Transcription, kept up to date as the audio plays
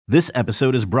This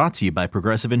episode is brought to you by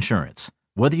Progressive Insurance.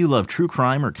 Whether you love true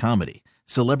crime or comedy,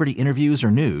 celebrity interviews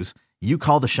or news, you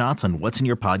call the shots on what's in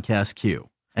your podcast queue.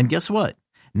 And guess what?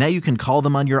 Now you can call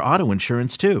them on your auto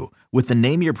insurance too with the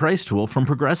Name Your Price tool from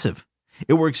Progressive.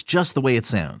 It works just the way it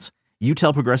sounds. You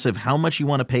tell Progressive how much you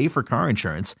want to pay for car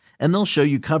insurance, and they'll show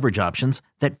you coverage options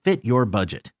that fit your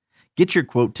budget. Get your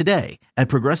quote today at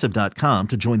Progressive.com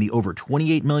to join the over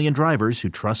 28 million drivers who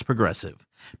trust Progressive.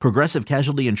 Progressive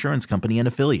Casualty Insurance Company and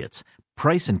Affiliates.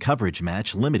 Price and coverage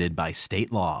match limited by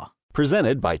state law.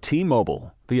 Presented by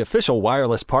T-Mobile, the official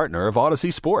wireless partner of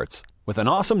Odyssey Sports. With an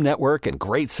awesome network and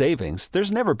great savings,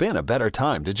 there's never been a better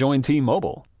time to join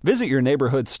T-Mobile. Visit your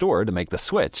neighborhood store to make the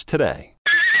switch today.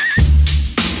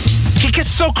 He gets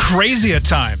so crazy at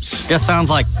times. Just sounds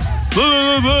like... You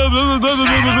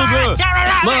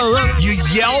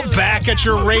yell back at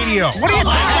your radio. What are you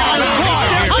talking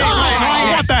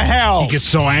about? What the hell? He gets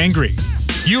so angry.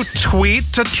 You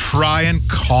tweet to try and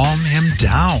calm him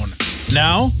down.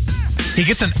 Now, he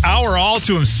gets an hour all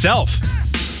to himself.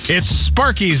 It's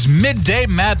Sparky's Midday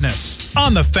Madness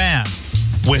on The Fan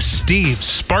with Steve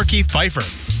Sparky Pfeiffer.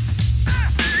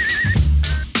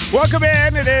 Welcome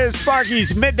in. It is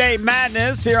Sparky's Midday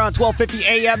Madness here on 1250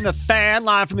 AM The Fan,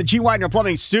 live from the G. Widener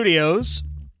Plumbing Studios.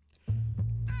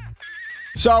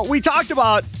 So we talked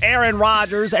about Aaron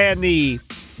Rodgers and the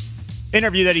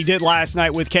interview that he did last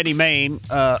night with Kenny Mayne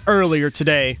earlier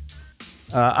today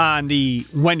on the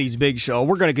Wendy's Big Show.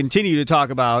 We're going to continue to talk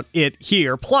about it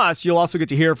here. Plus, you'll also get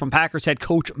to hear from Packers head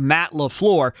coach Matt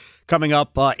LaFleur coming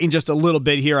up in just a little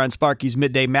bit here on Sparky's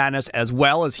Midday Madness, as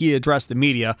well as he addressed the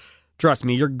media. Trust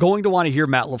me, you're going to want to hear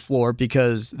Matt LaFleur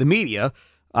because the media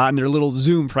on their little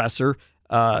Zoom presser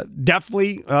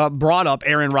definitely brought up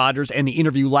Aaron Rodgers and the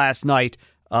interview last night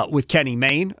with Kenny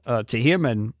Mayne to him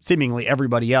and seemingly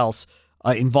everybody else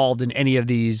involved in any of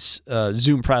these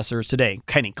Zoom pressers today.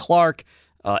 Kenny Clark,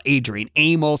 Adrian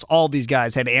Amos, all these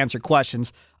guys had to answer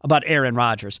questions about Aaron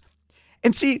Rodgers.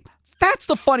 And see, that's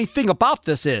the funny thing about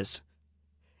this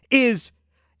is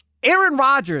Aaron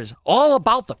Rodgers all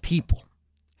about the people.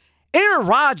 Aaron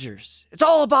Rodgers, it's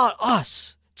all about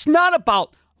us. It's not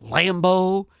about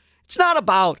Lambeau. It's not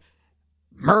about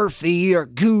Murphy or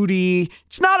Goody.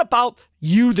 It's not about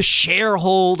you, the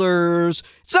shareholders.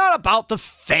 It's not about the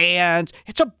fans.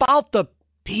 It's about the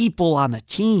people on the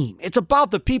team. It's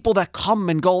about the people that come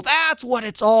and go. That's what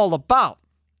it's all about.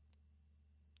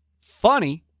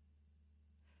 Funny.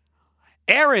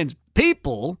 Aaron's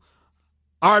people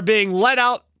are being let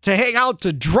out to hang out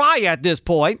to dry at this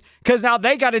point because now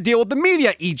they got to deal with the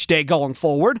media each day going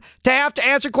forward to have to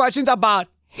answer questions about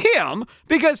him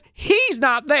because he's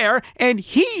not there and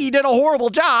he did a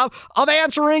horrible job of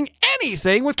answering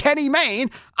anything with Kenny Mayne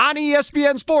on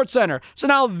ESPN Sports Center. So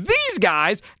now these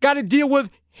guys got to deal with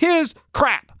his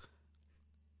crap.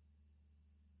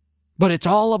 But it's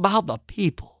all about the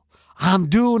people. I'm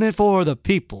doing it for the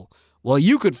people. Well,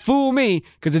 you could fool me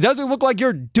because it doesn't look like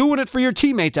you're doing it for your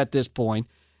teammates at this point.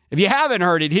 If you haven't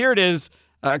heard it, here it is,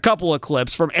 a couple of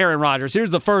clips from Aaron Rodgers.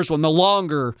 Here's the first one, the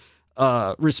longer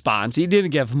response. He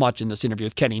didn't give much in this interview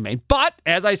with Kenny Mayne. But,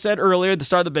 as I said earlier at the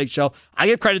start of the Big Show, I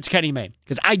give credit to Kenny Mayne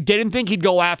because I didn't think he'd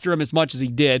go after him as much as he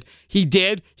did. He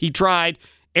did. He tried.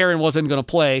 Aaron wasn't going to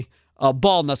play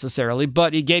ball necessarily,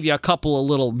 but he gave you a couple of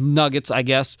little nuggets, I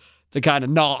guess, to kind of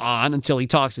gnaw on until he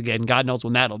talks again. God knows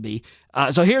when that'll be.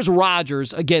 So here's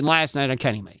Rodgers, again, last night on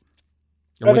Kenny Mayne.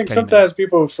 I think sometimes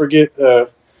people forget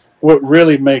what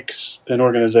really makes an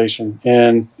organization.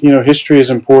 And, history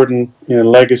is important,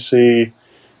 legacy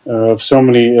of so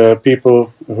many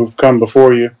people who've come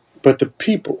before you. But the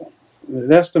people,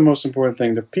 that's the most important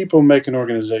thing. The people make an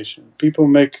organization. People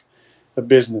make a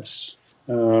business.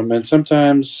 And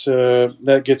sometimes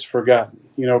that gets forgotten.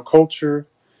 Culture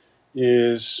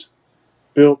is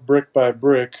built brick by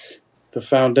brick, the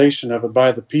foundation of it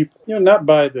by the people. Not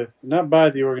by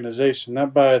the organization,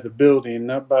 not by the building,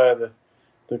 not by the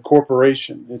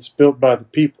corporation. It's built by the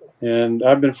people. And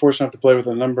I've been fortunate enough to play with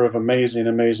a number of amazing,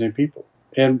 amazing people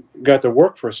and got to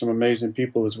work for some amazing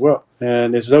people as well.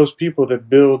 And it's those people that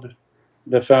build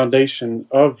the foundation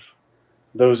of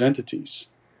those entities.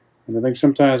 And I think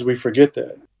sometimes we forget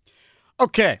that.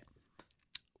 Okay.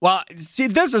 Well, see,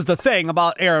 this is the thing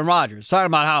about Aaron Rodgers, talking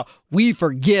about how we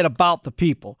forget about the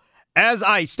people. As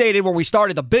I stated when we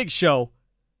started the Big Show,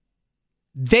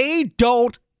 they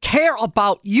don't care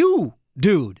about you,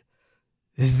 dude.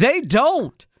 They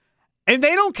don't. And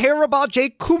they don't care about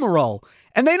Jake Kumerow.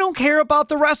 And they don't care about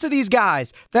the rest of these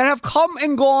guys that have come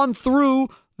and gone through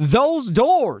those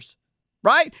doors,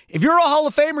 right? If you're a Hall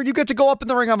of Famer, you get to go up in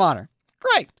the Ring of Honor.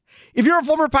 Great. If you're a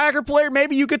former Packer player,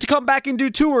 maybe you get to come back and do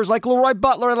tours like Leroy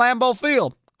Butler at Lambeau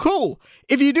Field. Cool.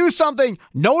 If you do something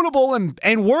notable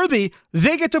and worthy,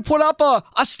 they get to put up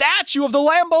a statue of the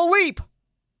Lambeau Leap.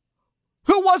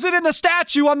 Who wasn't in the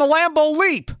statue on the Lambeau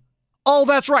Leap? Oh,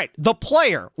 that's right. The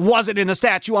player wasn't in the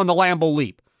statue on the Lambeau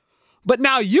Leap. But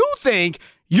now you think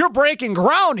you're breaking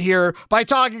ground here by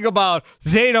talking about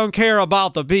they don't care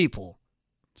about the people.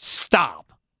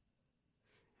 Stop.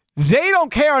 They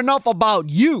don't care enough about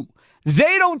you.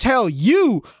 They don't tell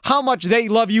you how much they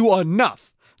love you enough.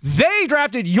 They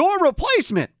drafted your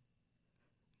replacement.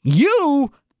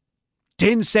 You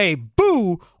didn't say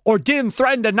boo or didn't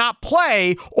threaten to not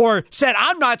play or said,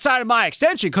 I'm not signing my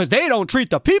extension because they don't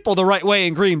treat the people the right way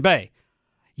in Green Bay.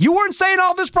 You weren't saying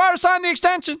all this prior to signing the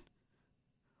extension.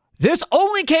 This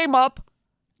only came up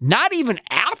not even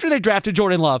after they drafted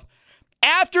Jordan Love.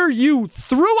 After you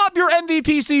threw up your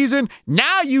MVP season,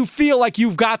 now you feel like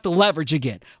you've got the leverage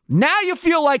again. Now you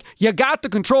feel like you got the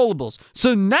controllables.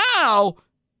 So now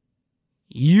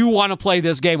you want to play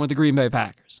this game with the Green Bay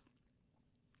Packers.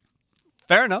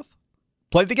 Fair enough.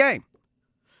 Play the game.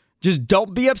 Just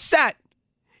don't be upset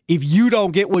if you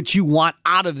don't get what you want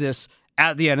out of this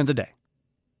at the end of the day.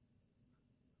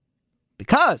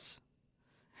 Because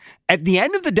at the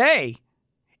end of the day,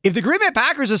 if the Green Bay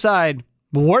Packers decide,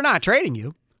 we're not trading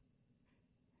you,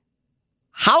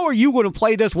 how are you going to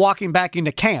play this walking back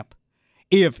into camp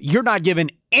if you're not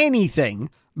given anything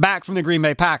back from the Green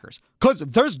Bay Packers? Because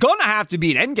there's going to have to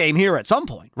be an end game here at some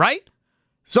point, right?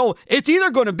 So it's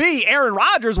either going to be Aaron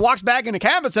Rodgers walks back into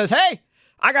camp and says, hey,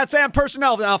 I got Sam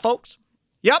personnel now, folks.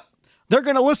 Yep, they're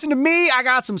going to listen to me. I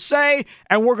got some say,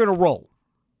 and we're going to roll.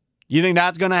 You think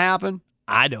that's going to happen?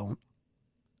 I don't.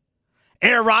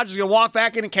 Aaron Rodgers is going to walk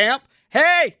back into camp.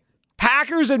 Hey,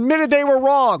 Packers admitted they were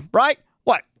wrong, right?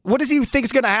 What does he think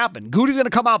is going to happen? Goody's going to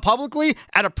come out publicly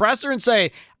at a presser and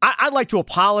say, I'd like to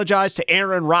apologize to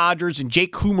Aaron Rodgers and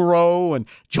Jake Kumerow and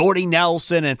Jordy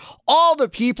Nelson and all the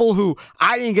people who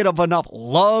I didn't get enough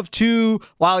love to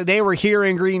while they were here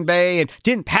in Green Bay and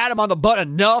didn't pat him on the butt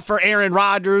enough for Aaron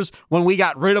Rodgers when we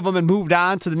got rid of him and moved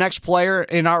on to the next player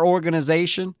in our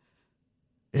organization.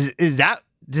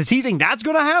 Does he think that's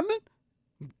going to happen?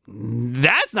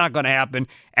 That's not going to happen.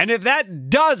 And if that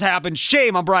does happen,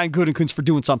 shame on Brian Gutekunst for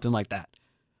doing something like that.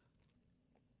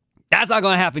 That's not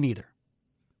going to happen either.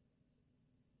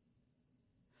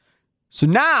 So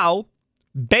now,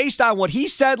 based on what he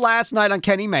said last night on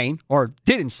Kenny Mayne, or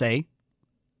didn't say,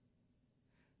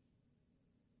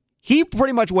 he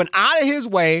pretty much went out of his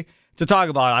way to talk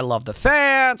about, I love the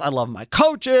fans, I love my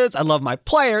coaches, I love my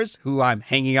players, who I'm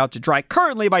hanging out to dry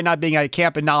currently by not being at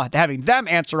camp and now having them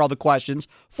answer all the questions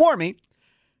for me.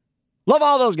 Love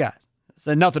all those guys.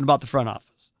 Said nothing about the front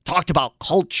office. Talked about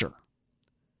culture.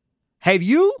 Have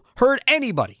you heard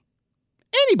anybody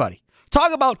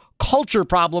talk about culture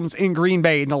problems in Green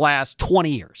Bay in the last 20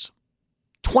 years?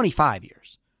 25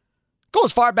 years. Go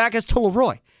as far back as to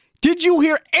Leroy. Did you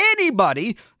hear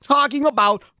anybody talking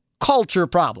about culture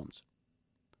problems?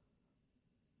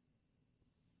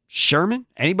 Sherman?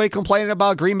 Anybody complaining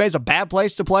about Green Bay's a bad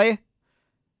place to play?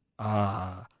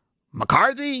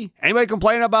 McCarthy? Anybody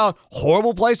complaining about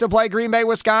horrible place to play Green Bay,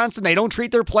 Wisconsin? They don't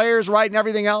treat their players right and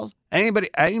everything else? Anybody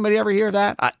ever hear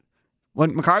that?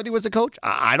 When McCarthy was the coach?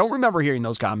 I don't remember hearing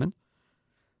those comments.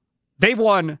 They've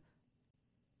won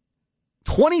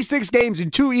 26 games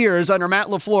in 2 years under Matt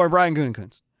LaFleur and Brian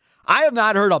Gutekunst. I have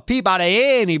not heard a peep out of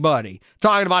anybody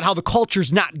talking about how the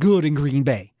culture's not good in Green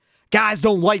Bay. Guys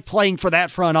don't like playing for that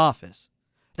front office.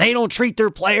 They don't treat their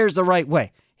players the right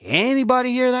way.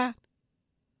 Anybody hear that?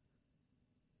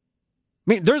 I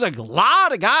mean, there's a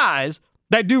lot of guys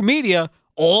that do media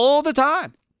all the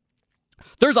time.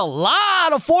 There's a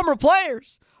lot of former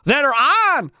players that are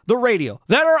on the radio,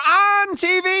 that are on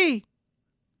TV.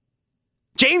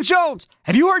 James Jones.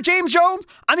 Have you heard James Jones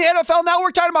on the NFL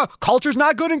Network talking about culture's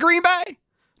not good in Green Bay?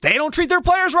 They don't treat their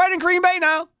players right in Green Bay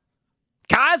now.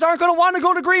 Guys aren't going to want to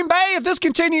go to Green Bay if this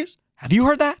continues. Have you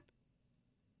heard that?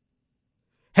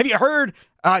 Have you heard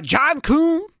John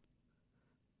Kuhn,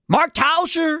 Mark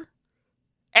Tauscher,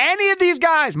 any of these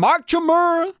guys, Mark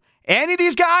Chmura, any of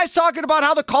these guys talking about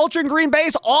how the culture in Green Bay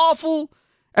is awful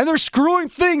and they're screwing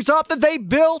things up that they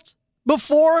built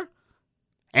before?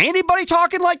 Anybody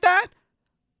talking like that?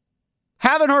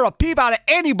 Haven't heard a peep out of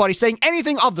anybody saying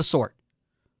anything of the sort.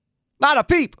 Not a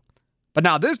peep. But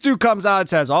now this dude comes out and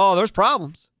says, oh, there's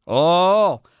problems.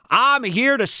 Oh, I'm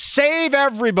here to save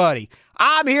everybody.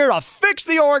 I'm here to fix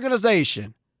the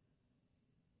organization.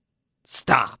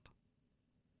 Stop.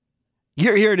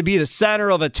 You're here to be the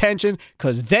center of attention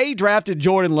because they drafted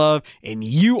Jordan Love and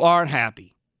you aren't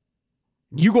happy.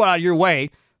 You go out of your way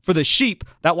for the sheep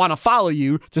that want to follow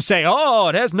you to say, oh,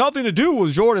 it has nothing to do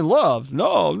with Jordan Love.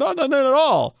 No, nothing at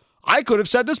all. I could have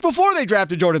said this before they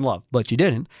drafted Jordan Love, but you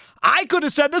didn't. I could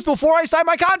have said this before I signed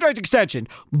my contract extension,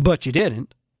 but you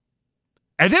didn't.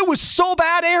 And it was so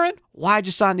bad, Aaron, why'd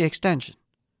you sign the extension?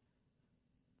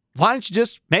 Why don't you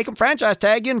just make him franchise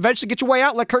tag you and eventually get your way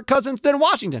out like Kirk Cousins did in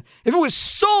Washington? If it was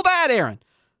so bad, Aaron,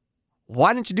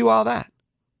 why didn't you do all that?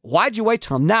 Why'd you wait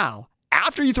till now,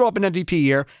 after you throw up an MVP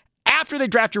year, after they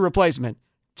draft your replacement,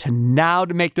 to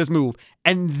make this move,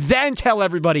 and then tell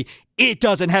everybody it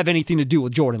doesn't have anything to do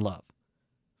with Jordan Love?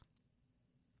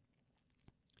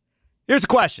 Here's the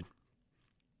question.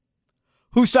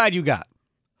 Whose side you got?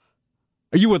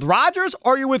 Are you with Rodgers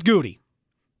or are you with Goody?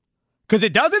 Because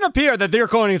it doesn't appear that they're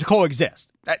going to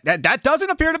coexist. That doesn't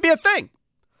appear to be a thing.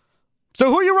 So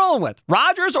who are you rolling with?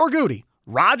 Rodgers or Goody?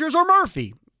 Rodgers or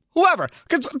Murphy? Whoever.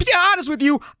 Because to be honest with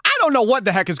you, I don't know what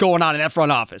the heck is going on in that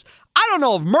front office. I don't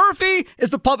know if Murphy is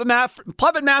the puppet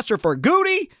master for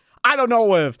Goody. I don't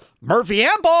know if Murphy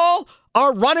and Ball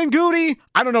are running Goody.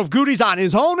 I don't know if Goody's on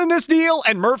his own in this deal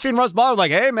and Murphy and Russ Ball are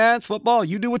like, hey man, it's football.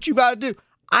 You do what you got to do.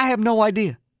 I have no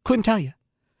idea. Couldn't tell you.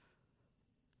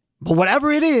 But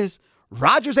whatever it is,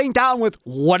 Rodgers ain't down with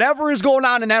whatever is going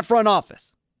on in that front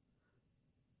office.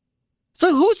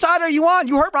 So whose side are you on?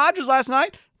 You heard Rodgers last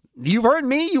night. You've heard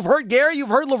me. You've heard Gary. You've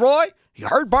heard Leroy. You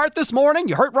heard Bart this morning.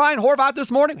 You heard Ryan Horvath this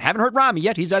morning. Haven't heard Rami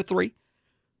yet. He's at 3.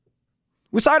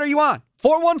 Which side are you on?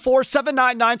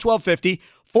 414-799-1250.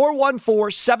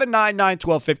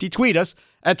 414-799-1250. Tweet us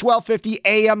at 1250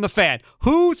 AM The Fan.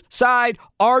 Whose side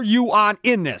are you on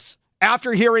in this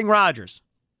after hearing Rodgers?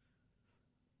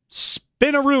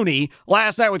 Spin-a-Rooney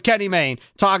last night with Kenny Mayne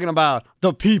talking about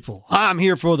the people. I'm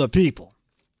here for the people.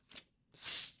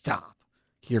 Stop.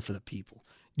 Here for the people.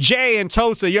 Jay and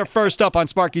Tosa, you're first up on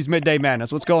Sparky's Midday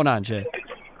Madness. What's going on, Jay?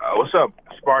 What's up,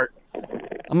 Spark?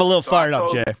 I'm a little fired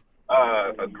up, Jay.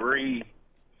 Agree.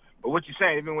 But what you're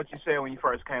saying, even what you said when you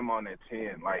first came on at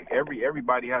 10, like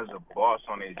everybody has a boss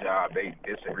on their job they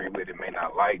disagree with and may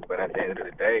not like, but at the end of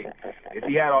the day, if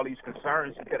he had all these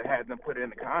concerns, he could have had them put it in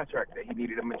the contract that he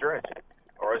needed them addressed,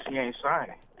 or else he ain't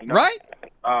signing. You know? Right.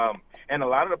 And a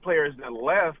lot of the players that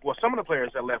left, well, some of the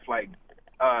players that left, like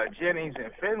Jennings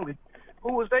and Finley,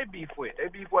 who was they beef with? They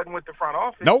beef wasn't with the front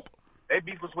office. Nope. They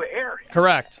beef was with Aaron.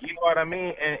 Correct. You know what I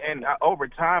mean? And over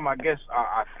time, I guess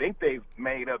I think they've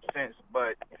made up sense,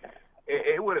 but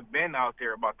it would have been out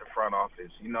there about the front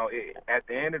office. You know, at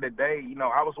the end of the day, you know,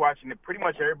 I was watching pretty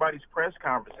much everybody's press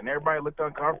conference, and everybody looked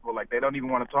uncomfortable, like they don't even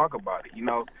want to talk about it. You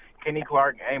know, Kenny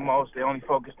Clark, Amos, they only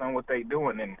focused on what they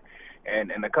doing, and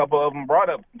a couple of them brought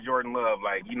up Jordan Love.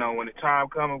 Like, you know, when the time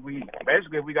comes,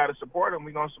 if we got to support him,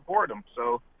 we're going to support him.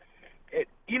 So,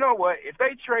 you know what? If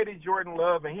they traded Jordan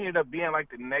Love and he ended up being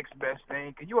like the next best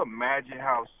thing, can you imagine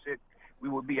how sick we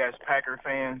would be as Packer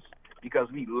fans because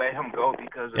we let him go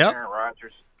because of Aaron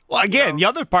Rodgers? Well, again, the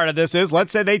other part of this is,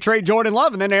 let's say they trade Jordan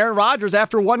Love, and then Aaron Rodgers,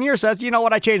 after 1 year, says, you know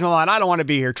what, I changed my mind. I don't want to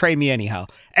be here. Trade me anyhow.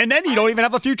 And then you don't even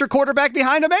have a future quarterback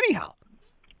behind him anyhow.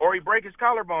 Or he break his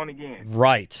collarbone again.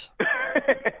 Right.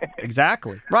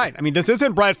 Exactly. Right. I mean, this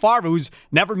isn't Brett Favre, who's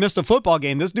never missed a football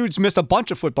game. This dude's missed a bunch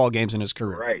of football games in his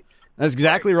career. Right. That's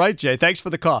exactly right, Jay. Thanks for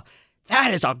the call.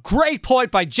 That is a great point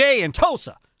by Jay and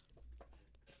Tosa.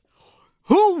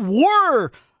 Who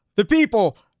were the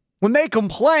people when they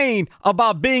complained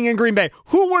about being in Green Bay?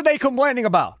 Who were they complaining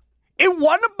about? It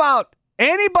wasn't about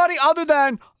anybody other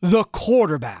than the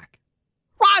quarterback.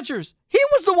 Rodgers. He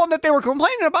was the one that they were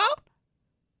complaining about.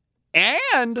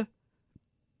 And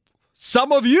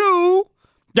some of you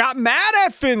got mad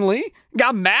at Finley,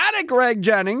 got mad at Greg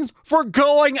Jennings for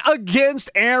going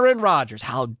against Aaron Rodgers.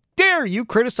 How dare you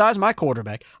criticize my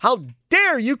quarterback? How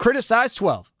dare you criticize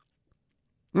 12?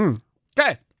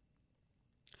 Okay.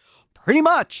 Pretty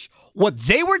much what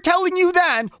they were telling you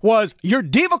then was your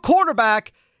diva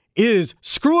quarterback is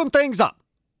screwing things up.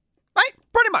 Right?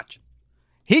 Pretty much.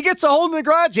 He gets a hold in the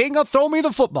garage, he ain't going to throw me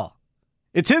the football.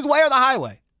 It's his way or the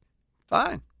highway.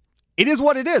 Fine. It is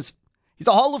what it is. He's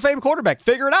a Hall of Fame quarterback.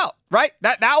 Figure it out, right?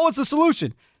 That was the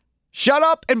solution. Shut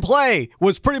up and play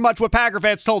was pretty much what Packer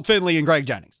fans told Finley and Greg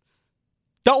Jennings.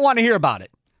 Don't want to hear about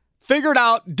it. Figure it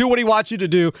out, do what he wants you to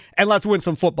do, and let's win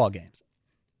some football games.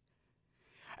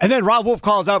 And then Rob Wolf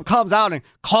comes out and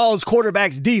calls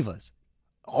quarterbacks divas.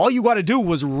 All you got to do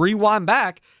was rewind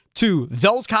back to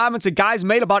those comments that guys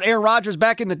made about Aaron Rodgers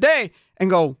back in the day and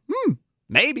go,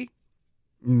 maybe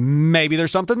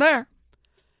there's something there.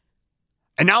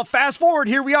 And now fast forward,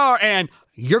 here we are, and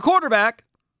your quarterback,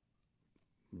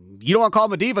 you don't want to call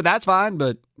him a diva, that's fine,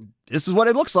 but this is what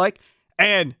it looks like.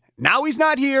 And now he's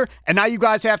not here, and now you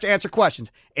guys have to answer questions.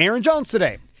 Aaron Jones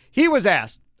today, he was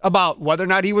asked about whether or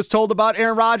not he was told about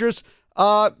Aaron Rodgers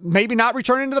maybe not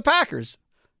returning to the Packers.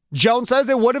 Jones says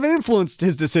it would have influenced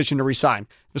his decision to resign.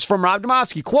 This is from Rob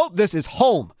Demovsky. Quote, "This is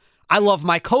home. I love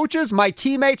my coaches, my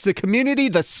teammates, the community,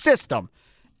 the system."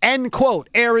 End quote,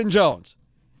 Aaron Jones.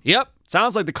 Yep,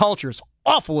 sounds like the culture is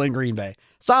awful in Green Bay.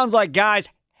 Sounds like guys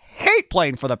hate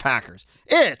playing for the Packers.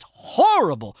 It's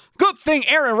horrible. Good thing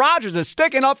Aaron Rodgers is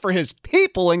sticking up for his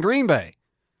people in Green Bay.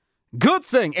 Good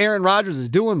thing Aaron Rodgers is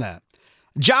doing that.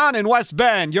 John in West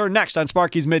Bend, you're next on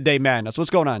Sparky's Midday Madness. What's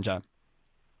going on, John?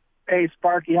 Hey,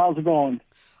 Sparky, how's it going?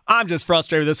 I'm just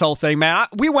frustrated with this whole thing, man.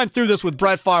 We went through this with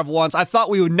Brett Favre once. I thought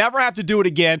we would never have to do it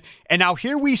again. And now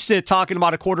here we sit talking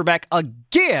about a quarterback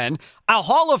again, a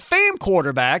Hall of Fame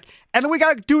quarterback, and we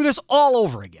got to do this all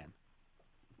over again.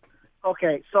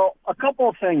 Okay, so a couple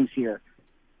of things here.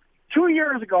 2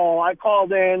 years ago, I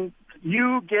called in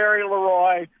you, Gary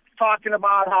Leroy, talking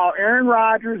about how Aaron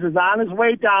Rodgers is on his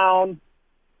way down.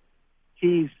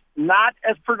 He's not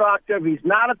as productive. He's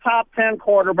not a top 10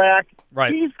 quarterback.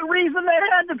 Right. He's the reason they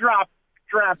had to draft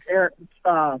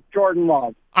Jordan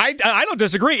Love. I don't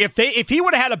disagree. If he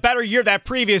would have had a better year that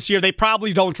previous year, they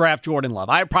probably don't draft Jordan Love.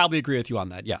 I probably agree with you on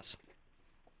that, yes.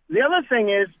 The other thing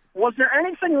is, was there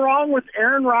anything wrong with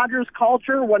Aaron Rodgers'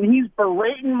 culture when he's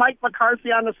berating Mike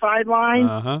McCarthy on the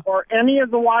sideline or any of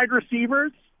the wide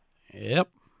receivers? Yep.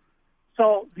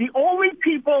 So the only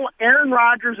people Aaron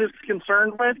Rodgers is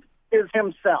concerned with is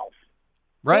himself.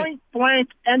 Right. Point blank,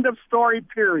 end of story,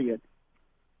 period.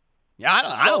 Yeah,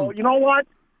 I don't. So, you know what?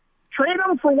 Trade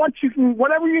him for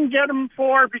whatever you can get him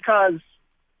for, because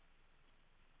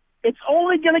it's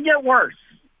only going to get worse.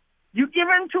 You give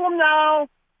in to him now,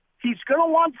 he's going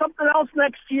to want something else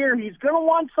next year. He's going to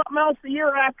want something else the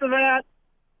year after that.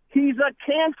 He's a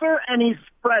cancer, and he's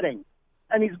spreading,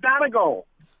 and he's got to go.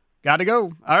 Got to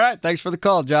go. All right. Thanks for the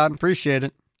call, John. Appreciate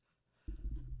it.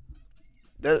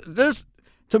 This,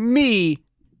 to me,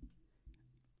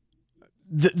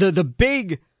 the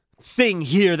big thing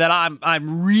here that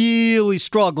I'm really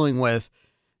struggling with,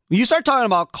 when you start talking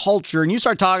about culture and you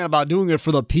start talking about doing it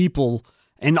for the people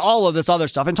and all of this other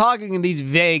stuff and talking in these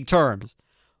vague terms,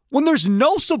 when there's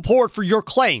no support for your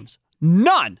claims,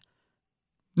 none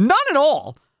at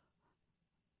all,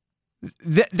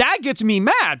 that gets me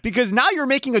mad, because now you're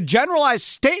making a generalized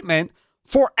statement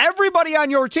for everybody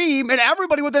on your team and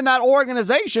everybody within that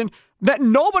organization that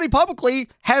nobody publicly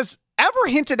has ever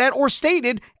hinted at or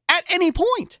stated at any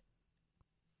point.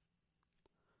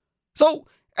 So,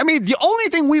 I mean, the only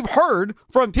thing we've heard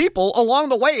from people along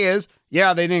the way is,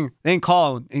 yeah, they didn't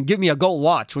call and give me a gold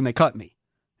watch when they cut me.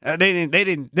 They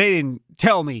didn't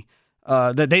tell me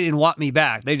that they didn't want me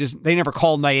back. They never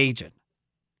called my agent.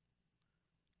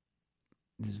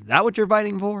 Is that what you're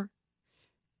fighting for?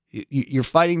 You're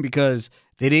fighting because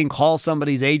they didn't call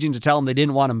somebody's agent to tell them they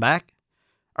didn't want him back?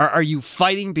 Are you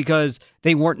fighting because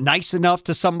they weren't nice enough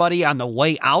to somebody on the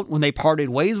way out when they parted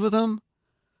ways with him?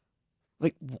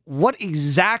 Like, what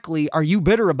exactly are you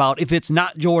bitter about if it's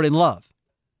not Jordan Love?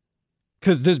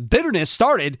 Because this bitterness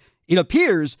started, it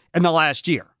appears, in the last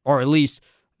year, or at least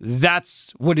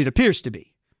that's what it appears to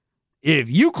be. If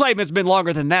you claim it's been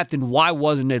longer than that, then why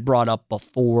wasn't it brought up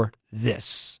before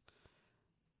this?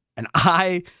 And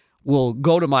I will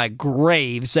go to my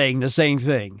grave saying the same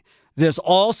thing. This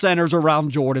all centers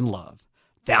around Jordan Love.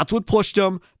 That's what pushed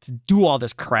him to do all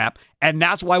this crap, and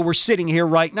that's why we're sitting here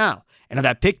right now. And if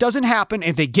that pick doesn't happen,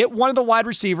 if they get one of the wide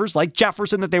receivers like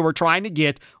Jefferson that they were trying to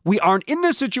get, we aren't in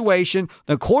this situation.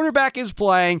 The quarterback is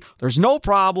playing, there's no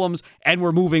problems, and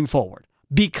we're moving forward.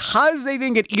 Because they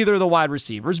didn't get either of the wide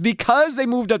receivers, because they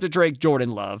moved up to Drake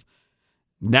Jordan Love,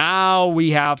 now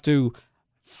we have to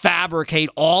fabricate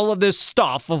all of this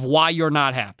stuff of why you're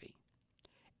not happy.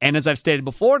 And as I've stated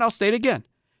before, and I'll state again,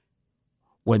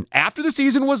 when after the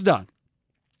season was done,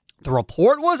 the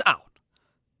report was out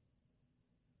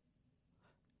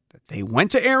that they went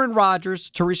to Aaron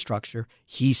Rodgers to restructure.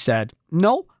 He said,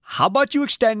 no, how about you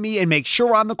extend me and make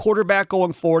sure I'm the quarterback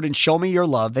going forward and show me your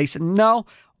love? They said, no,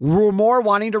 we're more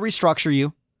wanting to restructure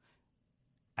you.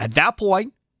 At that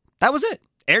point, that was it.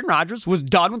 Aaron Rodgers was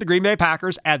done with the Green Bay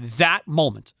Packers at that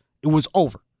moment. It was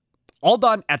over. All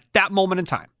done at that moment in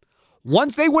time.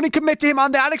 Once they wouldn't commit to him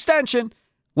on that extension,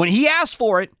 when he asked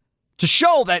for it to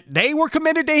show that they were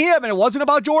committed to him and it wasn't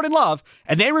about Jordan Love,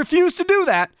 and they refused to do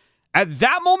that, at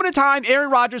that moment in time,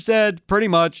 Aaron Rodgers said, pretty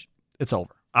much, it's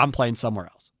over. I'm playing somewhere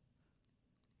else.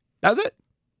 That was it.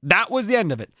 That was the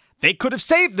end of it. They could have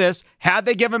saved this had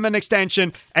they given him an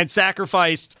extension and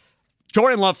sacrificed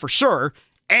Jordan Love for sure,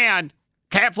 and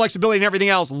cap flexibility and everything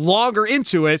else longer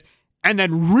into it, and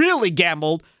then really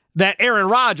gambled that Aaron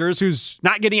Rodgers, who's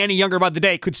not getting any younger by the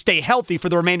day, could stay healthy for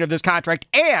the remainder of this contract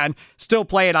and still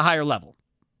play at a higher level.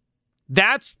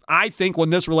 That's, I think, when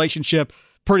this relationship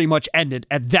pretty much ended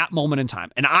at that moment in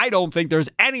time. And I don't think there's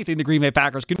anything the Green Bay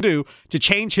Packers can do to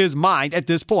change his mind at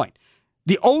this point.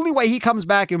 The only way he comes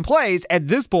back and plays at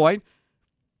this point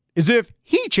is if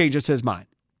he changes his mind.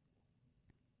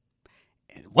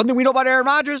 And one thing we know about Aaron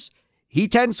Rodgers, he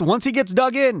tends, once he gets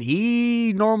dug in,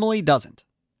 he normally doesn't.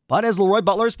 But as Leroy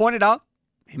Butler has pointed out,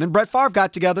 him and Brett Favre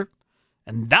got together,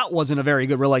 and that wasn't a very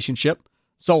good relationship.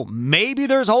 So maybe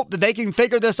there's hope that they can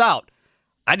figure this out.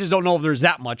 I just don't know if there's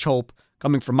that much hope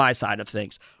coming from my side of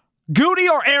things. Goody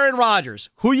or Aaron Rodgers?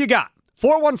 Who you got?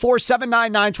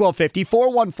 414-799-1250.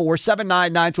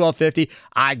 414-799-1250.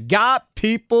 I got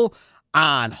people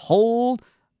on hold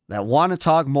that want to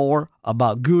talk more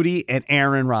about Goody and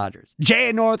Aaron Rodgers. Jay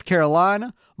in North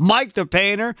Carolina, Mike the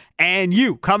Painter, and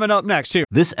you coming up next here.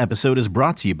 This episode is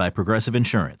brought to you by Progressive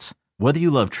Insurance. Whether you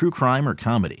love true crime or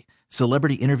comedy,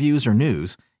 celebrity interviews or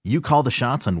news, you call the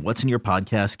shots on what's in your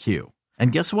podcast queue.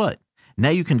 And guess what? Now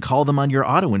you can call them on your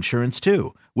auto insurance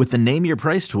too with the Name Your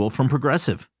Price tool from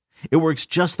Progressive. It works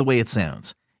just the way it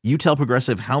sounds. You tell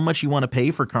Progressive how much you want to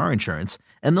pay for car insurance,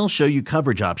 and they'll show you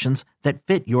coverage options that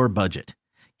fit your budget.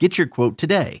 Get your quote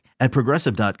today at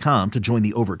Progressive.com to join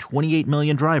the over 28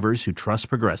 million drivers who trust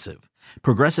Progressive.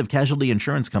 Progressive Casualty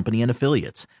Insurance Company and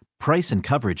Affiliates. Price and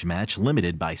coverage match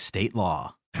limited by state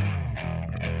law.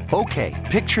 Okay,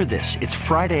 picture this. It's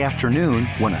Friday afternoon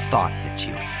when a thought hits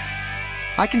you.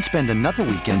 I can spend another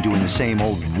weekend doing the same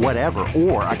old whatever,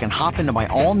 or I can hop into my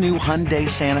all-new Hyundai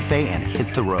Santa Fe and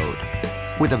hit the road.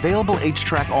 With available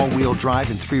H-Track all-wheel drive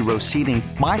and 3-row seating,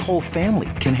 my whole family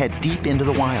can head deep into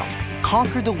the wild.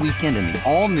 Conquer the weekend in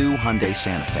the all-new Hyundai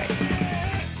Santa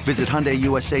Fe. Visit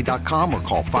HyundaiUSA.com or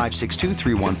call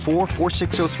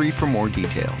 562-314-4603 for more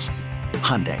details.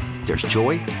 Hyundai, there's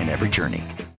joy in every journey.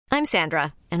 I'm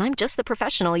Sandra, and I'm just the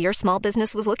professional your small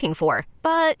business was looking for.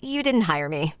 But you didn't hire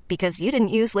me because you didn't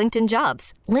use LinkedIn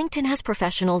Jobs. LinkedIn has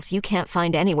professionals you can't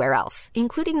find anywhere else,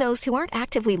 including those who aren't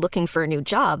actively looking for a new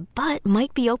job, but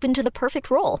might be open to the perfect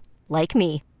role, like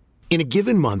me. In a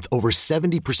given month, over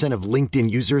 70% of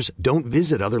LinkedIn users don't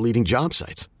visit other leading job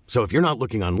sites. So if you're not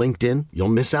looking on LinkedIn, you'll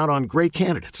miss out on great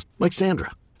candidates like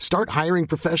Sandra. Start hiring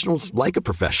professionals like a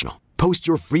professional. Post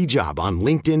your free job on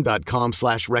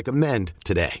linkedin.com/recommend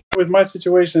today. With my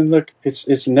situation, look,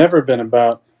 it's never been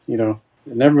about,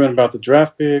 the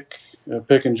draft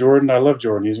picking Jordan. I love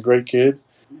Jordan. He's a great kid.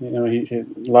 He a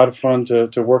lot of fun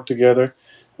to work together.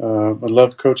 I love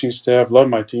the coaching staff, love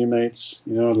my teammates,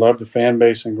 love the fan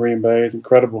base in Green Bay. It's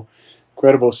incredible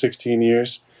 16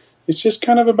 years. It's just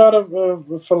kind of about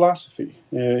a philosophy,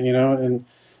 and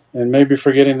maybe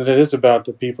forgetting that it is about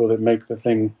the people that make the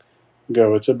thing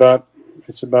go. It's about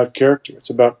character. It's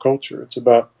about culture. It's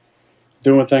about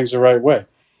doing things the right way.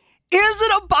 Is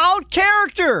it about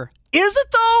character? Is it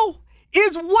though?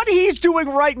 Is what he's doing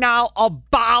right now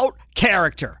about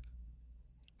character?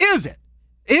 Is it?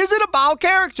 Is it about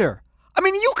character? I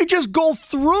mean, you could just go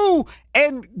through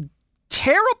and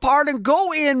tear apart and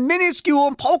go in minuscule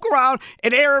and poke around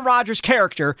at Aaron Rodgers'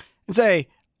 character and say,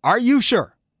 are you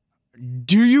sure?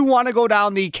 Do you want to go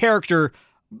down the character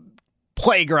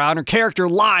playground or character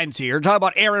lines here? Talk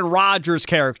about Aaron Rodgers'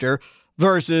 character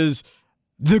versus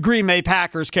the Green Bay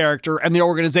Packers' character and the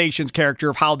organization's character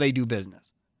of how they do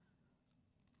business.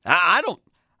 I don't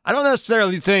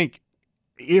necessarily think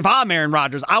if I'm Aaron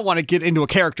Rodgers, I want to get into a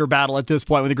character battle at this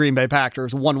point with the Green Bay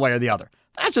Packers one way or the other.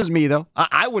 That's just me, though.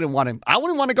 I wouldn't want him. I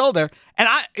wouldn't want to go there. And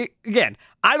I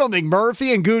don't think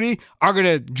Murphy and Goody are going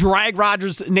to drag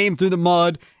Rodgers' name through the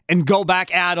mud and go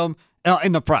back at him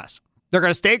in the press. They're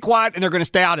going to stay quiet and they're going to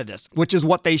stay out of this, which is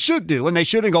what they should do. And they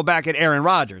shouldn't go back at Aaron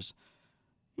Rodgers.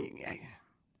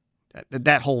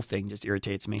 That whole thing just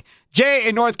irritates me. Jay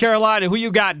in North Carolina, who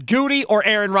you got, Goody or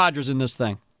Aaron Rodgers in this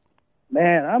thing?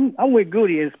 Man, I'm with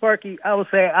Goody and Sparky. I would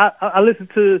say I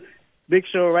listened to Big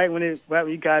Show right when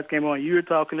you guys came on. You were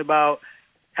talking about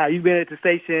how you've been at the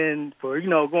station for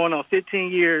going on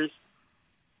 15 years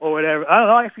or whatever. I don't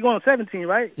know, actually going on 17,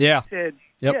 right? Yeah. Said,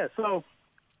 yep. Yeah. So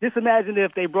just imagine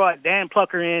if they brought Dan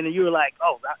Plucker in and you were like,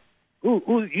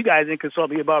 who you guys didn't consult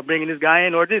me about bringing this guy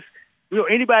in, or this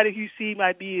anybody you see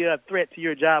might be a threat to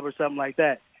your job or something like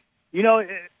that.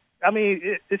 It's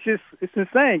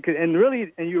insane.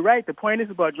 And you're right. The point is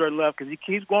about Jordan Love because he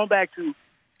keeps going back to,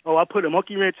 I put a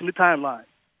monkey wrench in the timeline.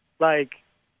 Like,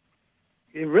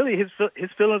 his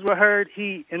feelings were hurt.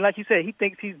 And like you said, he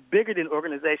thinks he's bigger than the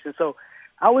organization. So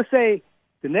I would say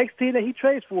the next team that he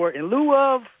trades for, in lieu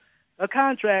of a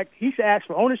contract, he should ask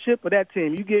for ownership of that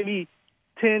team. You give me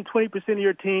 10, 20% of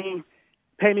your team,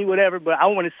 pay me whatever, but I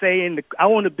want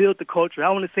to build the culture. I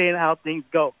want to say in how things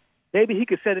go. Maybe he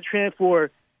could set a trend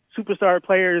for superstar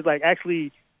players, like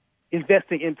actually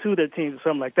investing into their teams or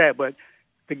something like that. But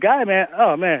the guy, man,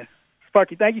 oh, man.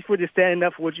 Sparky, thank you for just standing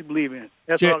up for what you believe in.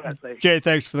 That's all I got to say. Jay,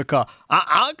 thanks for the call.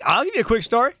 I'll give you a quick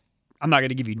story. I'm not going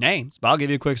to give you names, but I'll give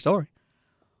you a quick story.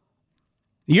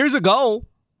 Years ago,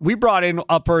 we brought in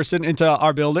a person into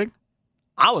our building.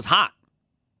 I was hot.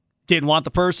 Didn't want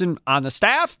the person on the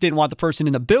staff, didn't want the person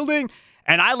in the building,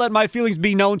 and I let my feelings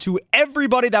be known to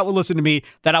everybody that would listen to me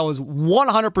that I was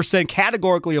 100%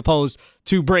 categorically opposed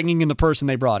to bringing in the person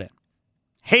they brought in.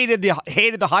 Hated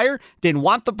the hire, didn't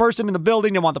want the person in the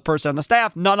building, didn't want the person on the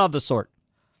staff, none of the sort.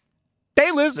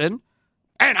 They listened,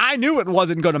 and I knew it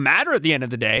wasn't going to matter at the end of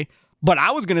the day, but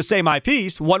I was going to say my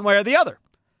piece one way or the other.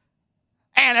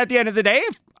 And at the end of the day,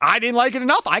 if I didn't like it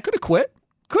enough, I could have quit.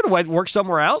 Could have worked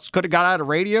somewhere else. Could have got out of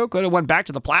radio. Could have went back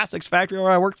to the plastics factory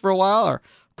where I worked for a while, or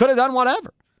could have done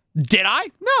whatever. Did I?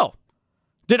 No.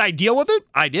 Did I deal with it?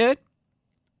 I did.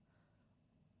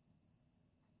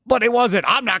 But it wasn't,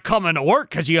 I'm not coming to work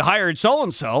because you hired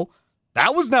so-and-so.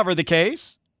 That was never the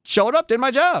case. Showed up, did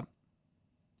my job.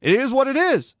 It is what it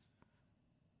is.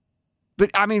 But,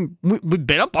 I mean, we've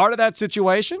been a part of that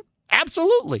situation.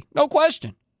 Absolutely. No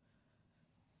question.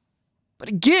 But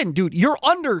again, dude,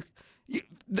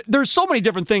 there's so many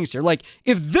different things here. Like,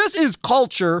 if this is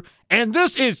culture and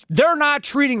they're not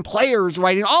treating players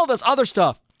right and all this other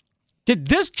stuff, did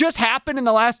this just happen in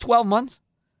the last 12 months?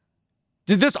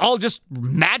 Did this all just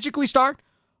magically start?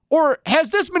 Or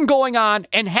has this been going on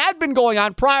and had been going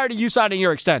on prior to you signing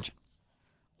your extension?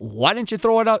 Why didn't you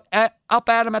throw it up at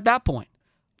him at that point?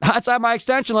 That's not my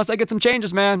extension unless I get some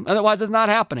changes, man. Otherwise, it's not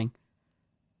happening.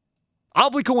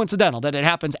 Awfully coincidental that it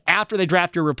happens after they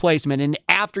draft your replacement and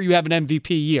after you have an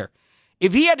MVP year.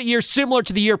 If he had a year similar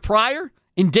to the year prior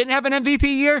and didn't have an MVP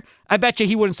year, I bet you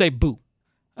he wouldn't say boo.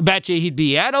 I bet you he'd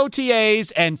be at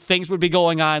OTAs and things would be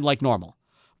going on like normal.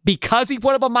 Because he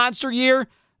put up a monster year,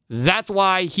 that's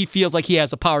why he feels like he has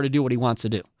the power to do what he wants to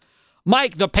do.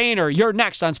 Mike, the painter, you're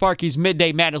next on Sparky's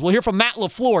Midday Madness. We'll hear from Matt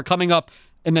LaFleur coming up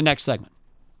in the next segment.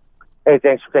 Hey,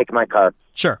 thanks for taking my call.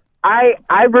 Sure. I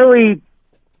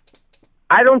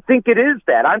don't think it is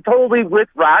that. I'm totally with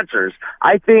Rodgers.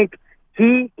 I think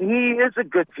he is a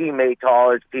good teammate to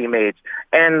all his teammates.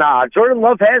 And Jordan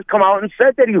Love has come out and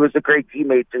said that he was a great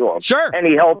teammate to him. Sure. And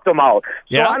he helped him out.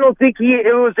 Yeah. So I don't think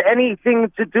it was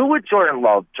anything to do with Jordan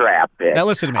Love draft pick. Now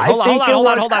listen to me. Hold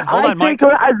on, Mike.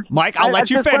 Mike, I'll let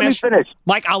you finish.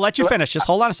 Mike, I'll let you finish. Just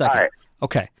hold on a second. All right.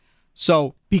 Okay.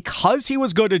 So because he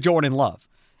was good to Jordan Love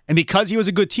and because he was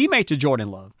a good teammate to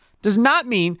Jordan Love, does not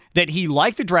mean that he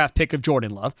liked the draft pick of Jordan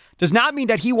Love, does not mean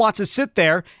that he wants to sit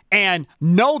there and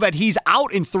know that he's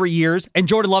out in 3 years and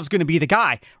Jordan Love's going to be the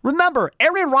guy. Remember,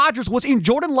 Aaron Rodgers was in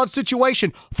Jordan Love's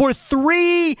situation for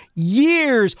 3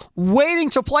 years waiting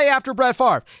to play after Brett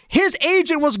Favre. His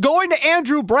agent was going to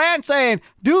Andrew Brandt saying,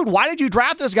 dude, why did you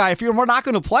draft this guy if we're not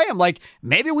going to play him? Like,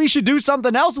 maybe we should do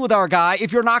something else with our guy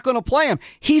if you're not going to play him.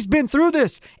 He's been through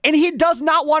this, and he does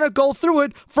not want to go through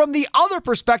it from the other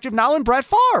perspective now in Brett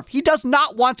Favre. He does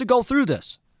not want to go through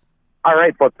this. All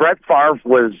right, but Brett Favre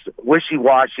was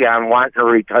wishy-washy on wanting to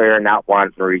retire and not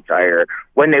wanting to retire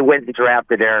when they went and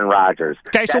drafted Aaron Rodgers.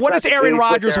 Okay, so what does Aaron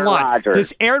Rodgers want?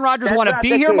 Does Aaron Rodgers want to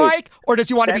be here, Mike, or does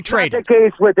he want to be traded? That's not the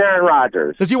case with Aaron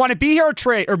Rodgers. Does he want to be here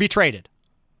or be traded?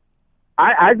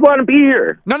 I'd want to be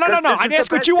here. No. I didn't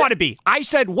ask what you want to be. I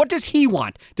said, what does he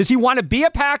want? Does he want to be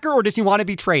a Packer or does he want to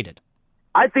be traded?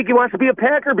 I think he wants to be a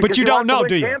Packer because you don't know,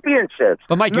 do you? Championships.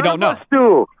 But Mike, you don't know.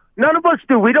 None of us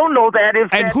do. We don't know that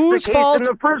if and that's whose the case fault, in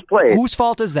the first place. Whose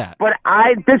fault is that? But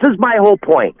this is my whole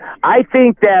point. I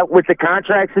think that with the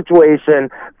contract situation,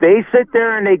 they sit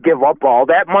there and they give up all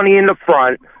that money in the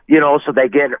front, so they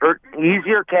get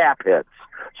easier cap hits.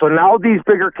 So now these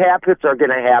bigger cap hits are going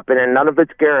to happen, and none of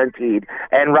it's guaranteed.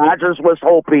 And Rodgers was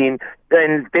hoping,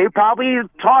 and they probably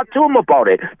talked to him about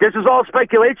it. This is all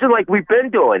speculation like we've been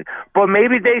doing. But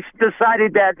maybe they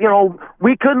decided that,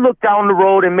 we could look down the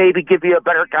road and maybe give you a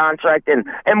better contract and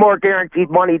more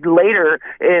guaranteed money later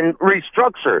and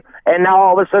restructure. And now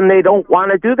all of a sudden they don't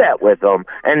want to do that with him,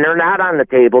 and they're not on the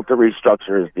table to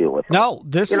restructure his deal with him. No,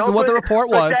 this is what the report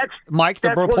was. Mike,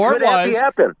 the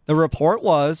report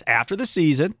was after the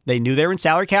season, they knew they were in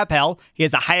salary cap hell. He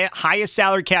has the highest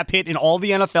salary cap hit in all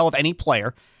the NFL of any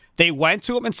player. They went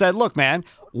to him and said, look, man,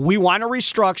 we want to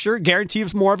restructure, guarantee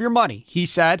us more of your money. He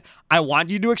said, I want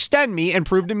you to extend me and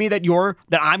prove to me that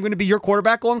I'm going to be your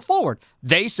quarterback going forward.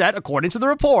 They said, according to the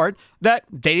report, that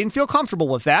they didn't feel comfortable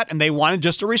with that and they wanted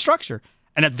just a restructure.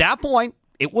 And at that point,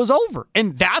 it was over.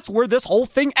 And that's where this whole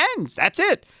thing ends. That's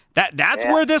it. That's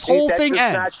where this whole thing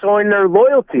ends. Not showing their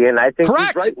loyalty, and I think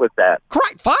Correct. he's right with that.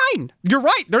 Correct. Fine. You're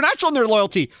right. They're not showing their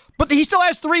loyalty. But he still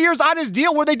has 3 years on his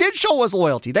deal where they did show his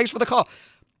loyalty. Thanks for the call.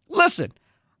 Listen,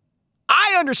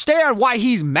 I understand why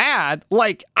he's mad.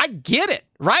 Like, I get it,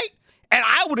 right? And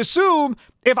I would assume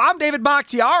if I'm David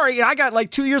Bakhtiari and I got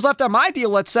like 2 years left on my deal,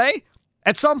 let's say,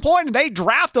 at some point and they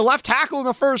draft a left tackle in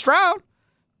the first round,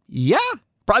 yeah,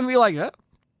 probably be like,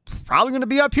 probably going to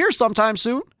be up here sometime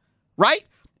soon, right?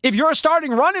 If you're a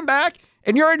starting running back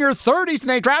and you're in your 30s and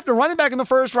they draft a running back in the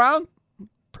first round,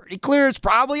 pretty clear it's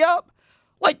probably up.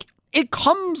 Like, it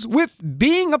comes with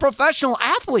being a professional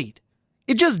athlete.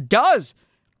 It just does,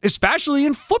 especially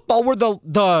in football where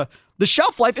the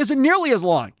shelf life isn't nearly as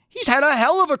long. He's had a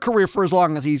hell of a career for as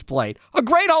long as he's played. A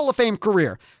great Hall of Fame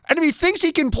career. And if he thinks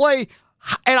he can play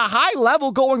at a high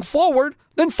level going forward,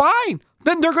 then fine.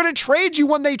 Then they're going to trade you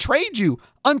when they trade you.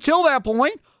 Until that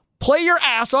point, play your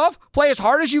ass off, play as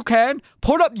hard as you can,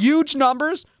 put up huge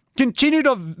numbers, continue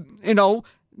to,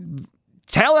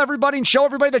 tell everybody and show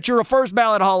everybody that you're a first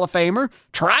ballot Hall of Famer.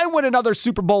 Try and win another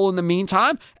Super Bowl in the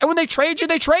meantime. And when they trade you,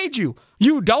 they trade you.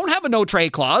 You don't have a no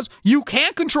trade clause. You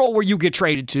can't control where you get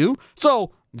traded to.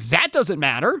 So that doesn't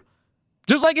matter.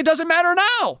 Just like it doesn't matter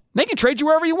now. They can trade you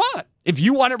wherever you want. If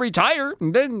you want to retire,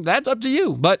 then that's up to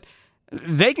you. But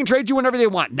they can trade you whenever they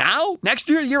want. Now, next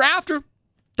year, year after,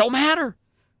 don't matter.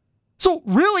 So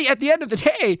really, at the end of the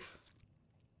day,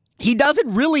 he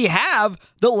doesn't really have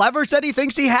the leverage that he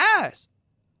thinks he has.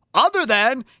 Other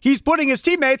than he's putting his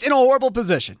teammates in a horrible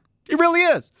position. He really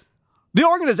is. The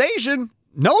organization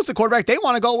knows the quarterback they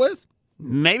want to go with.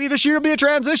 Maybe this year will be a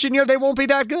transition year. They won't be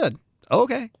that good.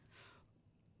 Okay.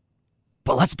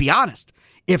 But let's be honest.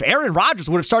 If Aaron Rodgers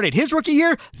would have started his rookie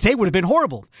year, they would have been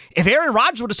horrible. If Aaron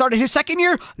Rodgers would have started his second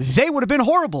year, they would have been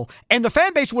horrible. And the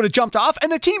fan base would have jumped off,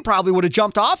 and the team probably would have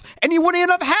jumped off, and he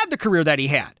wouldn't have had the career that he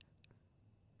had.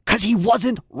 Because he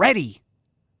wasn't ready.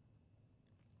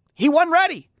 He wasn't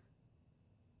ready.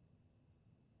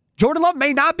 Jordan Love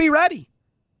may not be ready.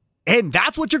 And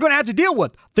that's what you're going to have to deal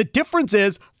with. The difference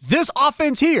is this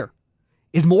offense here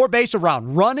is more based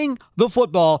around running the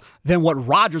football than what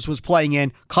Rodgers was playing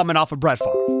in coming off of Brett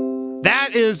Favre.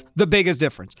 That is the biggest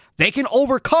difference. They can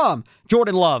overcome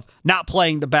Jordan Love not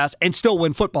playing the best and still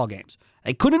win football games.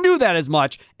 They couldn't do that as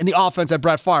much in the offense that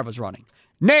Brett Favre was running.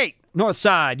 Nate, North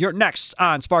Side, you're next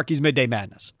on Sparky's Midday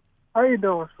Madness. How you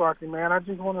doing, Sparky, man? I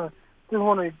just want to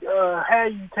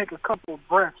have you take a couple of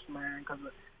breaths, man, because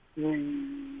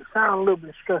you sound a little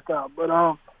bit stressed out. But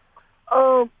I'm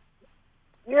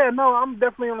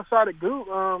definitely on the side of Goot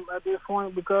at this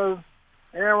point because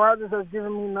Aaron Rodgers has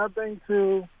given me nothing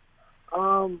to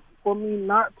for me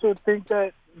not to think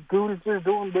that Goot is just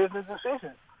doing business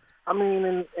decisions. I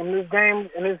mean, in this game,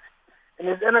 in this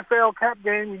NFL cap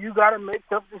game, you got to make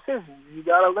tough decisions. You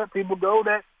got to let people go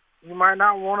that you might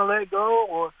not want to let go,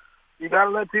 or you got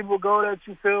to let people go that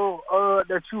you feel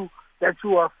that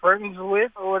you are friends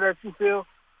with, or that you feel,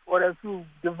 or that you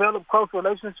develop close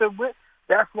relationship with.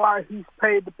 That's why he's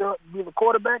paid to be the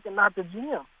quarterback and not the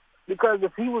GM. Because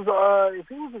if he was a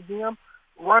GM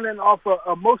running off of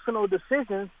emotional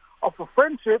decisions, off of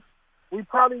friendship, we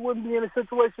probably wouldn't be in the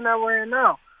situation that we're in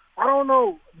now. I don't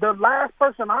know. The last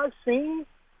person I've seen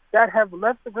that have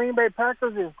left the Green Bay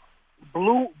Packers is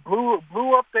blew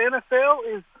up the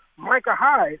NFL is Micah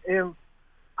Hyde. And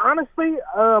honestly,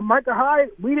 Micah Hyde,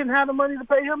 we didn't have the money to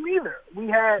pay him either.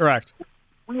 Correct.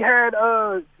 We had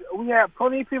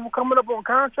plenty of people coming up on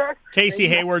contracts. Casey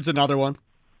Hayward's another one.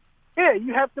 Yeah,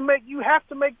 you have to make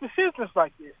decisions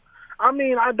like this. I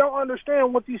mean, I don't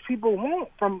understand what these people want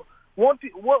from what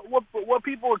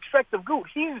people expect of Goot.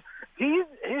 His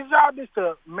job is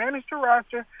to manage the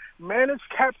roster, manage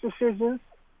cap decisions,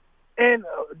 and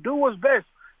do what's best.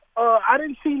 I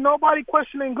didn't see nobody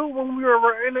questioning Goot when we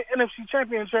were in the NFC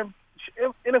Championship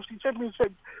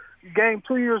game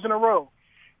 2 years in a row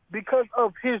because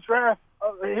of his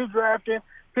drafting,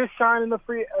 his signing the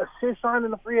free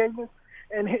agents,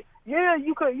 and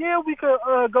we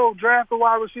could go draft a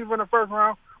wide receiver in the first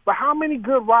round. But how many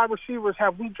good wide receivers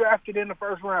have we drafted in the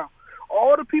first round?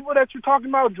 All the people that you're talking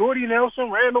about, Jordy Nelson,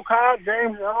 Randall Cobb,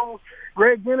 James Jones,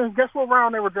 Greg Jennings, guess what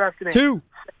round they were drafted in? 2.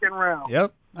 Second round.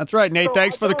 Yep. That's right, Nate.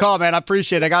 Thanks for the call, man. I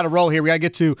appreciate it. I got to roll here. We got to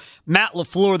get to Matt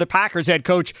LaFleur, the Packers head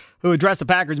coach, who addressed the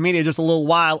Packers media just a little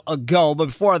while ago. But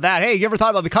before that, hey, you ever thought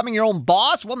about becoming your own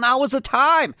boss? Well, now is the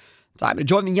time. Time to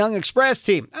join the Young Express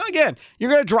team. Now, again,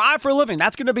 you're going to drive for a living.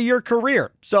 That's going to be your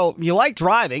career. So you like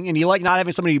driving and you like not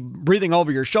having somebody breathing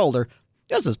over your shoulder.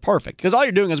 This is perfect because all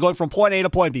you're doing is going from point A to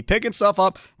point B, picking stuff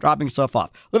up, dropping stuff off.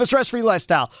 Live a stress-free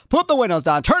lifestyle. Put the windows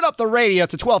down. Turn up the radio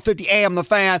to 1250 AM The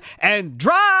Fan and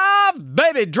drive,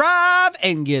 baby, drive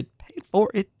and get paid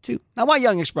for it too. Now, why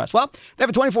Young Express? Well, they have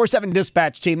a 24/7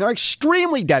 dispatch team. They're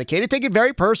extremely dedicated, take it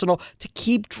very personal to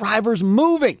keep drivers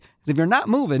moving. If you're not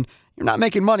moving, you're not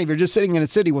making money if you're just sitting in a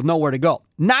city with nowhere to go.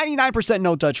 99%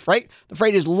 no-touch freight. The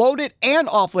freight is loaded and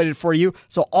offloaded for you,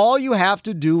 so all you have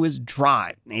to do is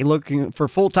drive. They're looking for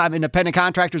full-time independent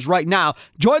contractors right now.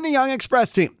 Join the Young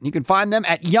Express team. You can find them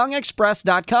at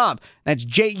youngexpress.com. That's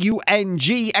Jung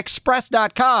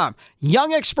Express.com.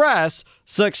 Young Express,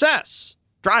 success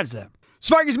drives them.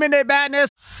 Sparky's Midday Madness.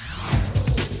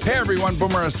 Hey everyone,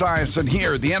 Boomer Esiason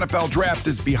here. The NFL Draft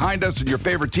is behind us and your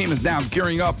favorite team is now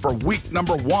gearing up for week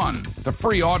number 1. The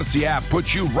free Odyssey app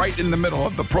puts you right in the middle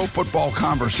of the pro football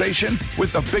conversation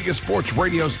with the biggest sports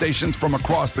radio stations from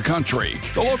across the country.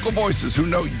 The local voices who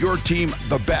know your team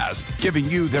the best, giving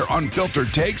you their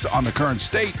unfiltered takes on the current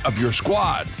state of your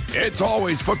squad. It's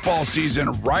always football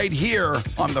season right here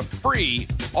on the free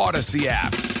Odyssey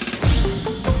app.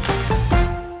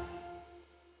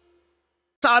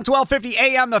 On 1250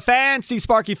 AM, The Fan. See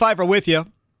Sparky Pfeiffer with you.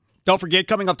 Don't forget,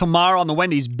 coming up tomorrow on the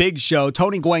Wendy's Big Show,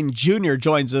 Tony Gwynn Jr.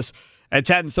 joins us at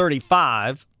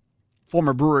 10:35.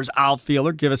 Former Brewers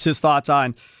outfielder. Give us his thoughts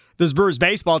on this Brewers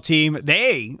baseball team.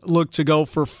 They look to go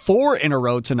for 4 in a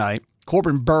row tonight.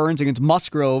 Corbin Burns against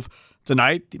Musgrove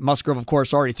tonight. Musgrove, of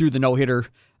course, already threw the no-hitter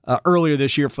earlier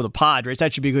this year for the Padres.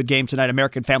 That should be a good game tonight.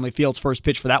 American Family Field's first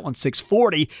pitch for that one,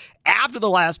 6:40. After the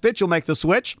last pitch, you'll make the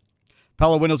switch.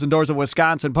 Pella Windows and Doors of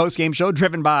Wisconsin postgame show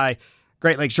driven by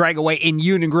Great Lakes Dragaway in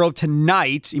Union Grove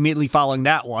tonight, immediately following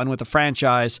that one with the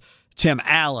franchise Tim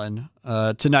Allen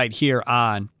tonight here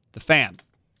on The Fan.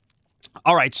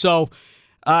 All right, so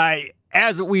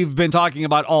as we've been talking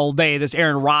about all day, this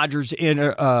Aaron Rodgers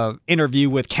interview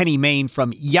with Kenny Mayne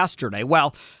from yesterday.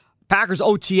 Well, Packers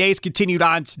OTAs continued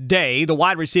on today. The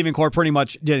wide receiving corps pretty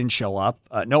much didn't show up.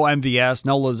 No MVS,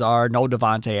 no Lazard, no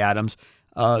Devontae Adams.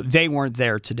 They weren't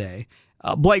there today.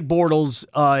 Blake Bortles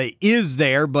is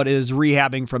there, but is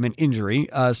rehabbing from an injury,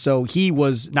 so he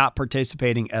was not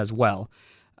participating as well.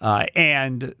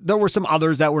 And there were some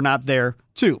others that were not there,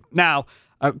 too. Now,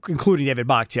 including David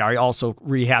Bakhtiari, also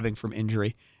rehabbing from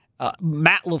injury.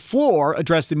 Matt LaFleur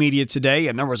addressed the media today,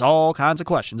 and there was all kinds of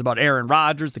questions about Aaron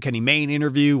Rodgers, the Kenny Mayne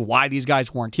interview, why these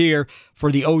guys weren't here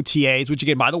for the OTAs, which,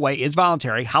 again, by the way, is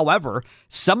voluntary. However,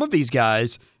 some of these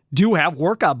guys do have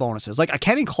workout bonuses. Like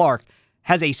Kenny Clark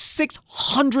has a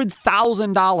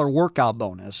 $600,000 workout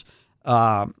bonus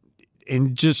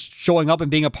in just showing up and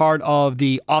being a part of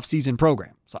the offseason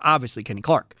program. So obviously Kenny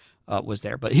Clark was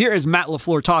there. But here is Matt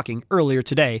LaFleur talking earlier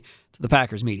today to the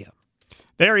Packers media.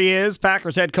 There he is,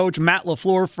 Packers head coach Matt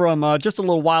LaFleur from just a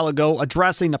little while ago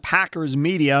addressing the Packers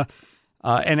media.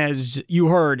 And as you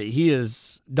heard, he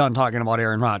is done talking about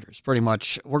Aaron Rodgers. Pretty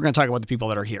much, we're going to talk about the people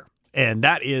that are here. And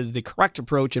that is the correct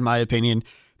approach, in my opinion,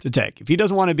 to take. If he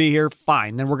doesn't want to be here,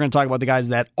 fine. Then we're going to talk about the guys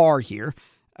that are here.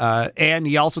 And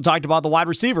he also talked about the wide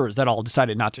receivers that all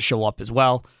decided not to show up as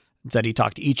well. Said he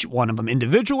talked to each one of them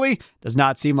individually. Does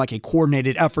not seem like a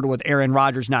coordinated effort with Aaron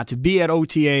Rodgers not to be at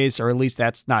OTAs, or at least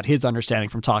that's not his understanding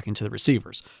from talking to the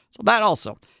receivers. So that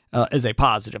also is a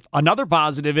positive. Another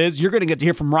positive is you're going to get to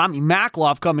hear from Rami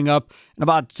Makloff coming up in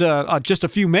about just a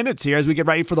few minutes here as we get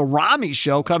ready for the Rami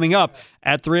Show coming up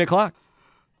at 3 o'clock.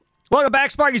 Welcome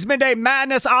back, Sparky's Midday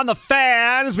Madness on The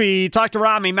Fan. As we talk to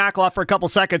Rami Makloff for a couple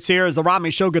seconds here as the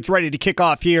Rami Show gets ready to kick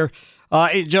off here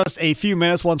in just a few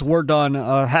minutes once we're done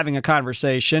having a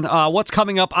conversation. What's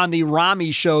coming up on the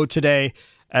Rami Show today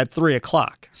at 3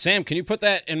 o'clock? Sam, can you put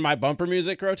that in my bumper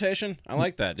music rotation? I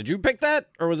like that. Did you pick that,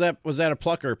 or was that a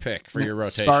plucker pick for your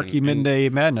rotation? Sparky Midday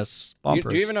Madness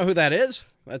bumpers. Do you even know who that is?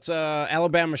 That's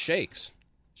Alabama Shakes.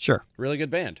 Sure. Really good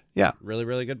band. Yeah. Really,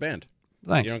 really good band.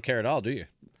 Thanks. You don't care at all, do you?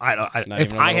 I don't.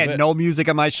 If I had no music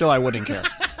on my show, I wouldn't care.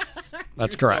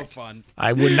 That's correct. So fun.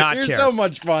 I would not care. You're so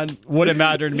much fun. Wouldn't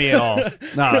matter to me at all.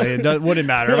 No, it wouldn't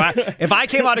matter. If I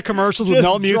came out of commercials with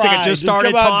no music and just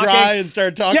started talking, dry and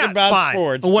start talking about fine.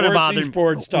 sports. Wouldn't bother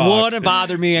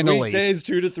talk. me in the least. Weekdays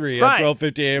 2 to 3 right. at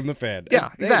 12:50 a.m. The Fan.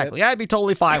 Yeah, exactly. I'd be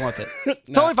totally fine with it.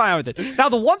 Totally fine with it. Now,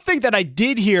 the one thing that I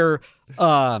did hear,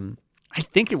 I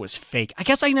think it was fake. I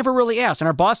guess I never really asked. And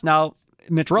our boss now,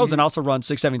 Mitch Rosen, also runs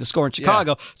 670 The Score in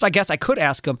Chicago. Yeah. So I guess I could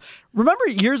ask him. Remember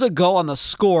years ago on The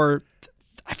Score,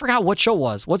 I forgot what show it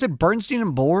was. Was it Bernstein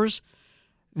and Boers?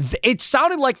 It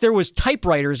sounded like there was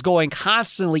typewriters going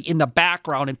constantly in the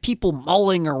background and people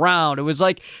mulling around. It was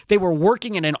like they were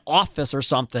working in an office or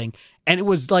something, and it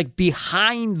was like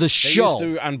behind the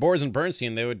show. On Boers and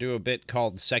Bernstein, they would do a bit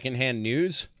called Secondhand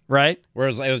News. Right.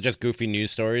 Whereas it was just goofy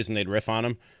news stories and they'd riff on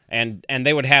them. And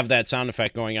they would have that sound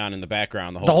effect going on in the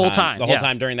background the whole time. The whole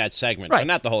time during that segment, but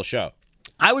not the whole show.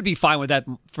 I would be fine with that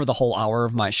for the whole hour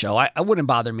of my show. I wouldn't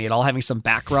bother me at all having some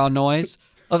background noise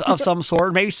of some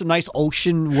sort. Maybe some nice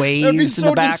ocean waves in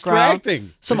the background.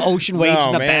 Distracting. Some ocean waves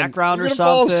in the background You're or gonna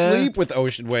something. fall asleep with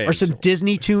ocean waves. Or some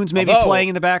Disney tunes maybe playing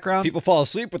in the background. People fall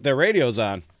asleep with their radios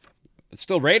on. It's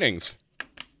still ratings.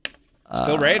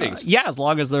 Still ratings. Yeah, as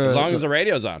long as the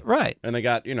radio's on. Right. And they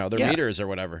got, their meters or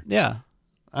whatever. Yeah.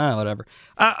 Whatever.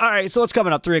 All right, so what's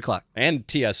coming up? 3 o'clock. And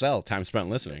TSL, time spent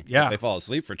listening. Yeah. If they fall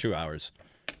asleep for 2 hours.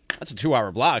 That's a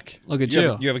 2-hour block. Look at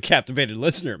you. You have a captivated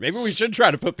listener. Maybe we should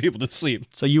try to put people to sleep.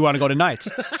 So you want to go to nights.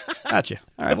 Gotcha.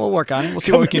 All right, we'll work on it. We'll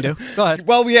see what we can do. Go ahead.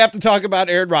 Well, we have to talk about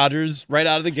Aaron Rodgers right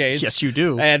out of the gates. Yes, you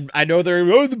do. And I know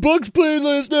the Bucks played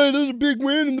last night. There's a big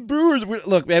win in the Brewers.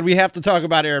 Look, man, we have to talk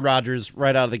about Aaron Rodgers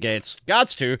right out of the gates.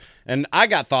 Gots to. And I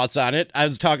got thoughts on it. I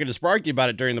was talking to Sparky about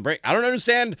it during the break. I don't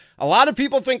understand. A lot of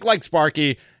people think like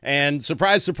Sparky. And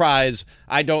surprise, surprise,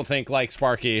 I don't think like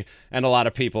Sparky and a lot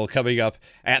of people coming up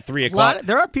at 3 o'clock.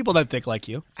 There are people that think like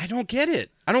you. I don't get it.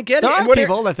 There are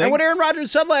people that think. And what Aaron Rodgers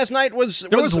said last night was...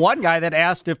 There was one guy that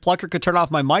asked if Plucker could turn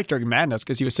off my mic during Madness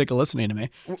because he was sick of listening to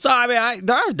me. So, I mean,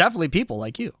 there are definitely people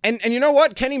like you. And you know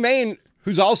what? Kenny Mayne,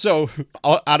 who's also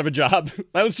out of a job.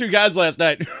 Those 2 guys last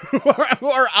night who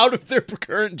are out of their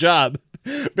current job,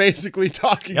 basically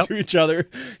talking to each other.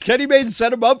 Kenny Mayne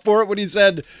set him up for it when he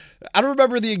said... I don't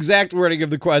remember the exact wording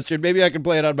of the question. Maybe I can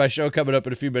play it on my show coming up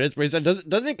in a few minutes. But he said,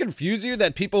 doesn't it confuse you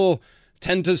that people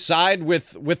tend to side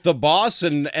with the boss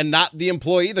and not the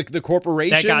employee, the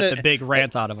corporation? That got the big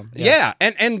rant out of him. Yeah.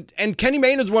 And Kenny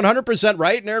Mayne is 100%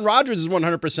 right, and Aaron Rodgers is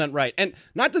 100% right. And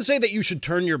not to say that you should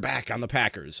turn your back on the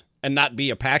Packers and not be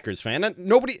a Packers fan. I'm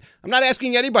not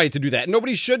asking anybody to do that.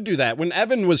 Nobody should do that. When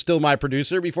Evan was still my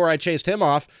producer before I chased him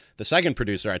off, the second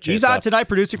producer I chased He's on tonight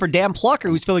producing for Dan Plucker,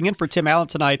 who's filling in for Tim Allen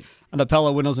tonight on the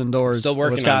Pella Windows and Doors still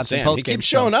working Wisconsin on Sam. He keeps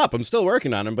showing up. I'm still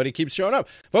working on him, but he keeps showing up.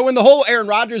 But when the whole Aaron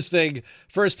Rodgers thing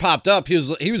first popped up, he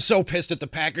was so pissed at the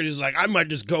Packers. He was like, I might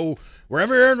just go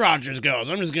wherever Aaron Rodgers goes.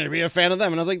 I'm just going to be a fan of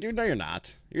them. And I was like, dude, no, you're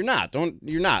not. You're not.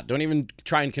 You're not. Don't even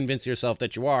try and convince yourself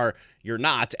that you are. You're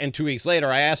not. And 2 weeks later,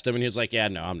 I asked him, and he was like, yeah,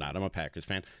 no, I'm not. I'm a Packers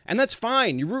fan. And that's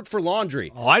fine. You root for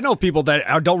laundry. Oh, I know people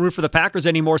that don't root for the Packers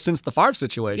anymore since the Favre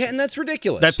situation. Yeah, and that's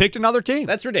ridiculous. That picked another team.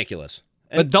 That's ridiculous.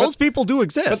 But those people do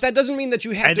exist. But that doesn't mean that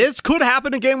you have and this could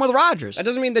happen again with Rodgers. That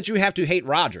doesn't mean that you have to hate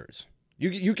Rodgers.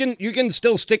 You can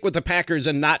still stick with the Packers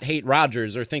and not hate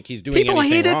Rodgers or think he's doing anything wrong.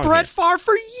 People hated Brett Favre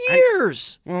for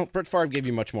years. Well, Brett Favre gave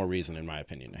you much more reason, in my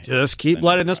opinion. Just keep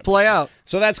letting this play out.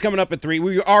 So that's coming up at 3.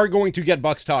 We are going to get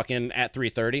Bucks Talk in at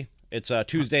 3:30. It's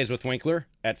Tuesdays with Winkler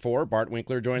at 4. Bart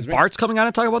Winkler joins me. Bart's coming on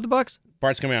to talk about the Bucks?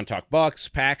 Bart's coming on to talk Bucks,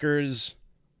 Packers.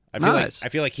 I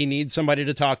feel like he needs somebody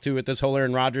to talk to with this whole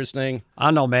Aaron Rodgers thing.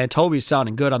 I know, man. Toby's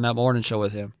sounding good on that morning show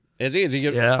with him. Is he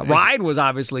good? Yeah. Ryan was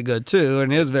obviously good, too,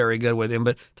 and is very good with him.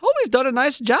 But Toby's done a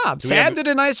nice job. Sam did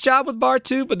a nice job with Bart,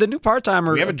 too, but the new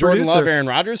part-timer. We have a Jordan Love, Aaron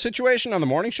Rodgers situation on the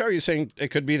morning show? Are you saying it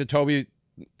could be the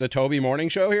Toby morning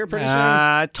show here pretty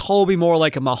soon? Toby more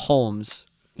like a Mahomes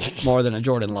more than a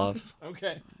Jordan Love.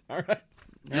 Okay. All right.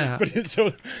 Yeah. But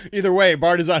so either way,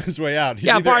 Bart is on his way out. He's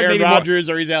either Bart Aaron Rodgers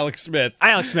or he's Alex Smith.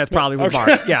 Alex Smith probably with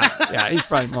Bart. Yeah, he's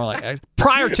probably more like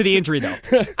prior to the injury though,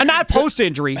 and not post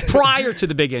injury. Prior to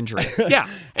the big injury. Yeah,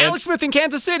 Alex Smith in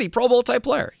Kansas City, Pro Bowl type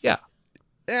player. Yeah.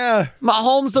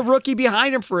 Mahomes the rookie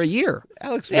behind him for a year.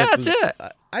 Alex Smith. Yeah, that's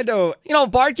it. I know. You know,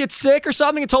 if Bart gets sick or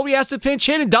something, and Toby has to pinch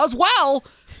hit and does well.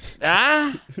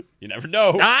 You never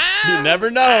know. You never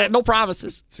know. No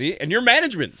promises. See, and your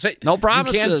management. No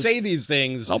promises. You can't say these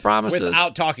things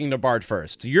without talking to Bart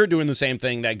first. You're doing the same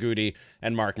thing that Goody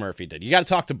and Mark Murphy did. You got to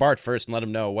talk to Bart first and let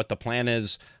him know what the plan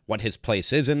is, what his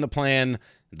place is in the plan,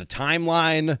 the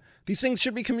timeline. These things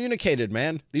should be communicated,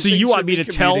 man. So you want me to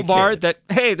tell Bart that,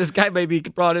 hey, this guy may be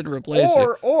brought in to replace me?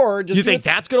 Or just you think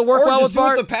that's going to work well with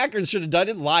Bart? What the Packers should have done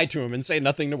is lie to him and say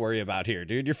nothing to worry about here,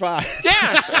 dude. You're fine.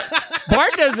 Yeah.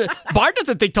 Bart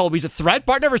doesn't think Toby's a threat.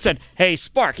 Bart never said, hey,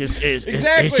 Spark, is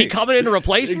he coming in to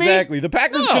replace me? Exactly. The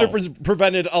Packers could have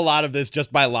prevented a lot of this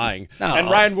just by lying. No. And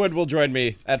Ryan Wood will join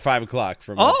me at 5 o'clock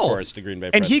from, of course, the Green Bay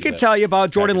And he could tell you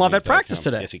about Jordan Love at practice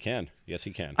today. Yes, he can. Yes,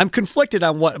 he can. I'm conflicted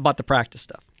on about the practice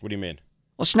stuff. What do you mean?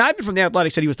 Well, Schneidman from The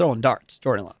Athletic said he was throwing darts,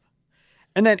 Jordan Love.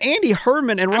 And then Andy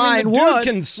Herman and Ryan the Wood. Dude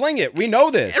can sling it. We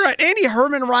know this. Right. Andy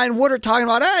Herman and Ryan Wood are talking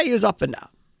about, he was up and down.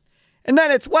 And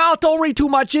then it's, don't read too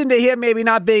much into him maybe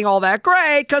not being all that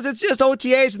great because it's just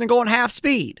OTAs and then going half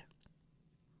speed.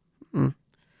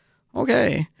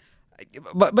 Okay.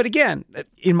 But again,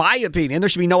 in my opinion, there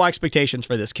should be no expectations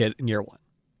for this kid in year one.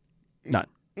 None.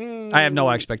 I have no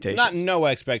expectations. Not no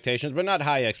expectations, but not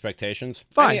high expectations.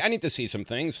 Fine. I need to see some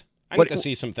things. I need to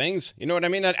see some things. You know what I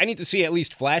mean? I need to see at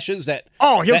least flashes that...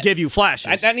 Oh, he'll give you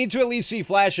flashes. I need to at least see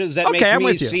flashes that make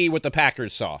me see what the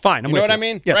Packers saw. Fine, you know what I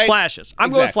mean? Yes, right? flashes.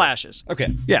 I'm going with flashes.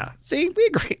 Okay. Yeah. See, we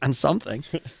agree on something.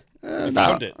 We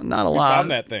found it. Not a we lot.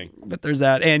 found that thing. But there's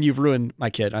that, and you've ruined my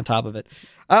kid on top of it.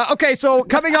 Okay, so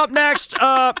coming up next,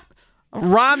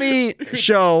 Rami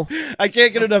show. I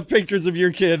can't get enough pictures of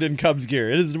your kid in Cubs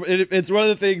gear. It's one of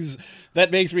the things that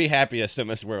makes me happiest in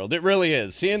this world. It really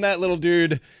is. Seeing that little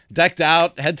dude decked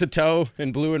out head to toe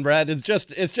in blue and red it's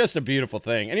just a beautiful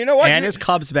thing. And you know what? And his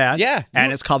Cubs bat. Yeah.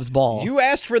 And his Cubs ball. You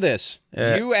asked for this.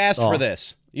 You asked for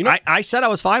this. You know, I said I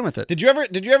was fine with it. Did you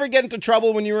ever get into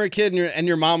trouble when you were a kid and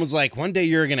your mom was like, one day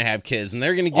you're going to have kids and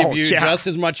they're going to give you just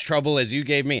as much trouble as you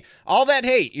gave me? All that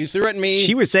hate you threw at me.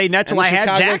 She was saying that till I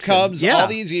had Jackson. Cubs all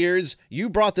these years. You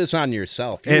brought this on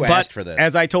yourself. You asked for this.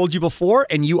 As I told you before,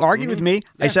 and you argued with me,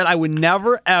 I said I would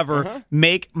never ever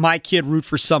make my kid root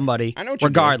for somebody,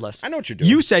 regardless. I know what you're doing.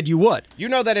 You said you would. You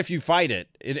know that if you fight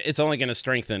it's only going to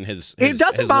strengthen his It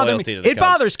doesn't bother me. It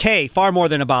bothers Kay far more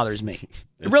than it bothers me.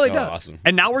 It really does. Awesome.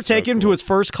 And now we're taking him to his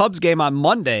first Cubs game on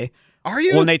Monday. Are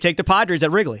you? When they take the Padres at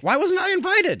Wrigley. Why wasn't I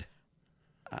invited?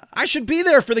 I should be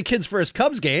there for the kid's first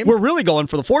Cubs game. We're really going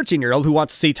for the 14-year-old who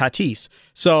wants to see Tatis.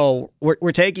 So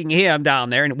we're taking him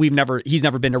down there, and he's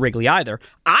never been to Wrigley either.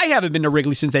 I haven't been to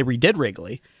Wrigley since they redid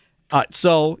Wrigley.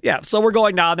 So we're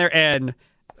going down there, and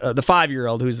the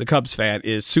 5-year-old, who's the Cubs fan,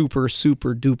 is super,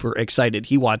 super duper excited.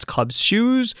 He wants Cubs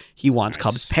shoes. He wants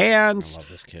Cubs pants. I love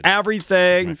this kid.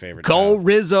 Everything. He's my favorite Go child.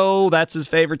 Rizzo. That's his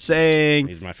favorite saying.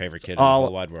 He's my favorite kid in the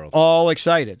whole wide world. All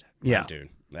excited. Yeah. Dude.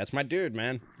 That's my dude,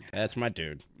 man. That's my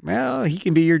dude. Well, he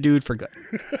can be your dude for good.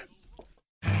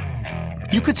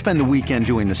 You could spend the weekend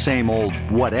doing the same old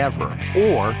whatever,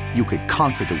 or you could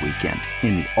conquer the weekend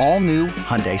in the all-new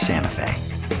Hyundai Santa Fe.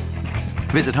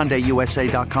 Visit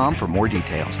HyundaiUSA.com for more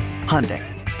details. Hyundai,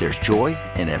 there's joy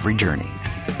in every journey.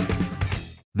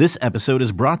 This episode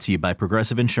is brought to you by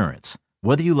Progressive Insurance.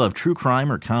 Whether you love true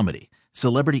crime or comedy,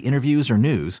 celebrity interviews or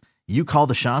news, you call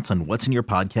the shots on what's in your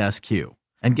podcast queue.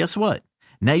 And guess what?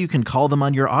 Now you can call them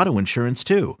on your auto insurance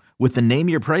too with the Name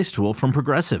Your Price tool from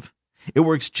Progressive. It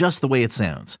works just the way it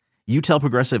sounds. You tell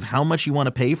Progressive how much you want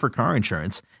to pay for car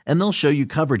insurance, and they'll show you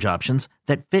coverage options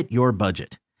that fit your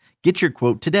budget. Get your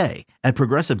quote today at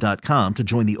Progressive.com to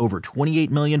join the over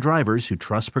 28 million drivers who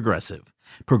trust Progressive.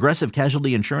 Progressive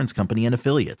Casualty Insurance Company and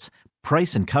Affiliates.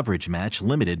 Price and coverage match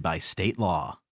limited by state law.